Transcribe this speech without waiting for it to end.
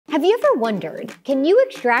Have you ever wondered, can you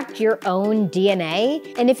extract your own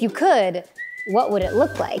DNA? And if you could, what would it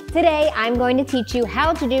look like? Today, I'm going to teach you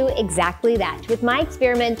how to do exactly that with my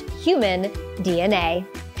experiment, human DNA.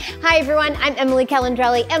 Hi everyone, I'm Emily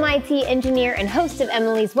Calandrelli, MIT engineer and host of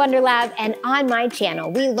Emily's Wonder Lab, and on my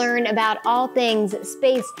channel, we learn about all things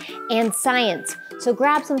space and science. So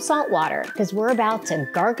grab some salt water, because we're about to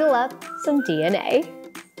gargle up some DNA.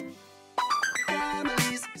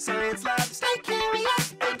 Emily's Science Lab, stay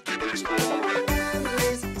curious and keep exploring.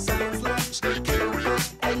 Emily's Science Lab, stay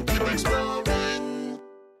curious and keep exploring.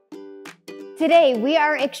 Today, we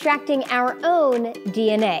are extracting our own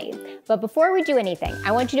DNA. But before we do anything,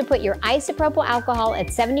 I want you to put your isopropyl alcohol at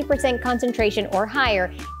 70% concentration or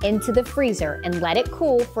higher into the freezer and let it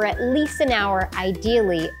cool for at least an hour,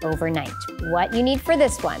 ideally overnight. What you need for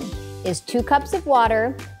this one is 2 cups of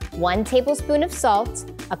water, 1 tablespoon of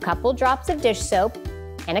salt, a couple drops of dish soap,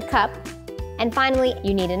 and a cup. And finally,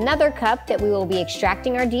 you need another cup that we will be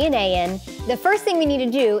extracting our DNA in. The first thing we need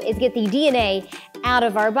to do is get the DNA out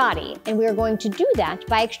of our body, and we are going to do that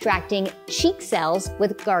by extracting cheek cells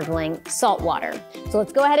with gargling salt water. So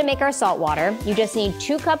let's go ahead and make our salt water. You just need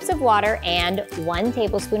 2 cups of water and 1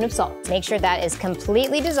 tablespoon of salt. Make sure that is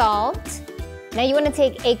completely dissolved. Now you want to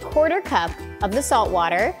take a 1/4 cup of the salt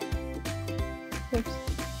water. Oops.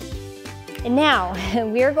 And now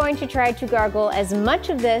we are going to try to gargle as much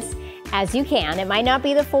of this as you can. It might not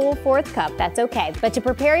be the full 4th cup, that's okay. But to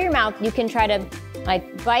prepare your mouth, you can try to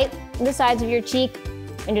bite the sides of your cheek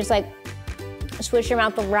and just swish your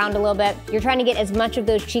mouth around a little bit. You're trying to get as much of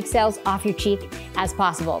those cheek cells off your cheek as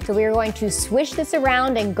possible. So we are going to swish this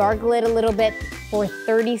around and gargle it a little bit for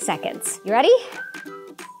 30 seconds. You ready?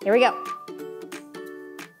 Here we go.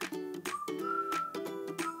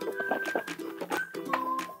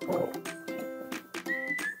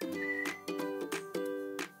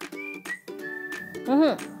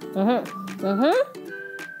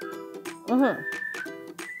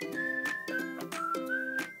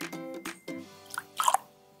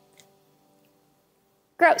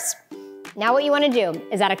 Gross. Now what you want to do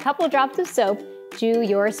is add a couple drops of soap to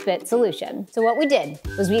your spit solution. So what we did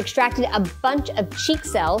was we extracted a bunch of cheek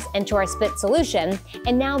cells into our spit solution,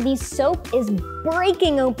 and now the soap is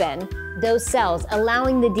breaking open those cells,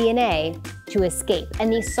 allowing the DNA to escape.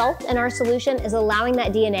 And the salt in our solution is allowing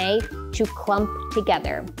that DNA to clump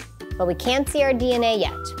together. But we can't see our DNA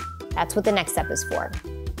yet. That's what the next step is for.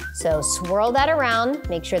 So swirl that around,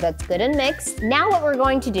 make sure that's good and mixed. Now what we're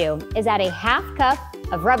going to do is add a 1/2 cup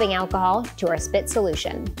of rubbing alcohol to our spit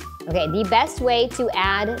solution. Okay, the best way to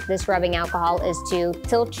add this rubbing alcohol is to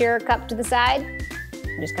tilt your cup to the side.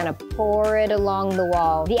 Just kind of pour it along the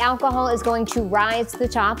wall. The alcohol is going to rise to the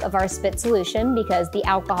top of our spit solution because the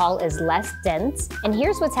alcohol is less dense. And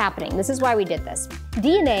here's what's happening. This is why we did this.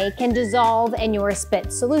 DNA can dissolve in your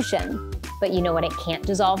spit solution, but you know what it can't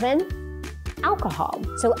dissolve in? Alcohol.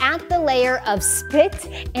 So at the layer of spit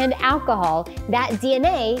and alcohol, that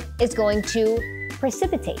DNA is going to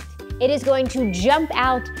precipitate. It is going to jump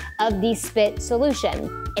out of the spit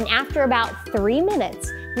solution. And after about 3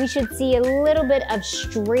 minutes, we should see a little bit of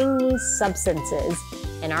stringy substances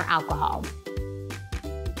in our alcohol.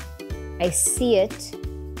 I see it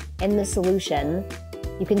in the solution.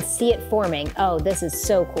 You can see it forming. Oh, this is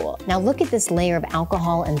so cool. Now look at this layer of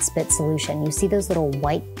alcohol and spit solution. You see those little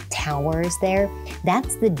white towers there?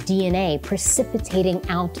 That's the DNA precipitating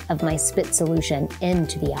out of my spit solution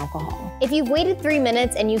into the alcohol. If you've waited 3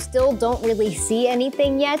 minutes and you still don't really see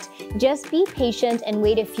anything yet, just be patient and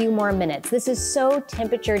wait a few more minutes. This is so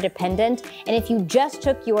temperature dependent, and if you just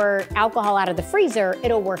took your alcohol out of the freezer,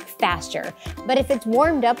 it'll work faster. But if it's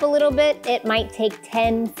warmed up a little bit, it might take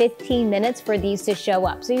 10, 15 minutes for these to show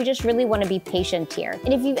up. So you just really want to be patient here.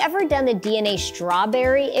 And if you've ever done the DNA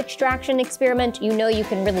strawberry extraction experiment, you know you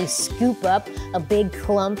can really scoop up a big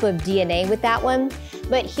clump of DNA with that one.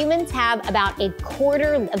 But humans have about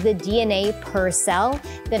 1/4 of the DNA per cell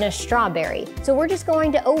than a strawberry. So we're just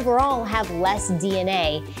going to overall have less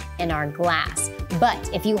DNA in our glass. But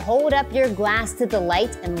if you hold up your glass to the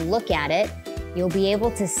light and look at it, you'll be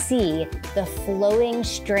able to see the floating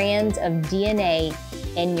strands of DNA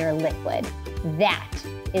in your liquid. That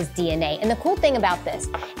is DNA. And the cool thing about this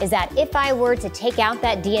is that if I were to take out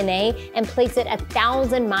that DNA and place it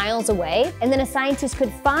 1,000 miles away, and then a scientist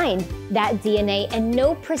could find that DNA and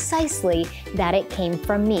know precisely that it came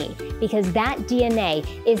from me, because that DNA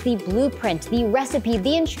is the blueprint, the recipe,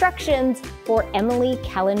 the instructions for Emily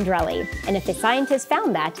Calandrelli. And if a scientist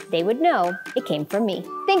found that, they would know it came from me.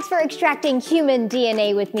 Thanks for extracting human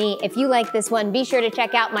DNA with me. If you like this one, be sure to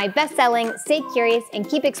check out my best-selling Stay Curious and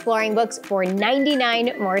Keep Exploring books for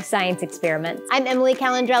 99 more science experiments. I'm Emily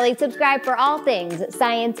Calandrelli. Subscribe for all things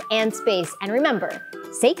science and space. And remember,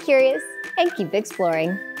 stay curious and keep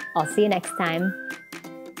exploring. I'll see you next time.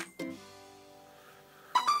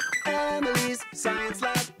 Emily's Science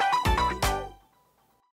Lab.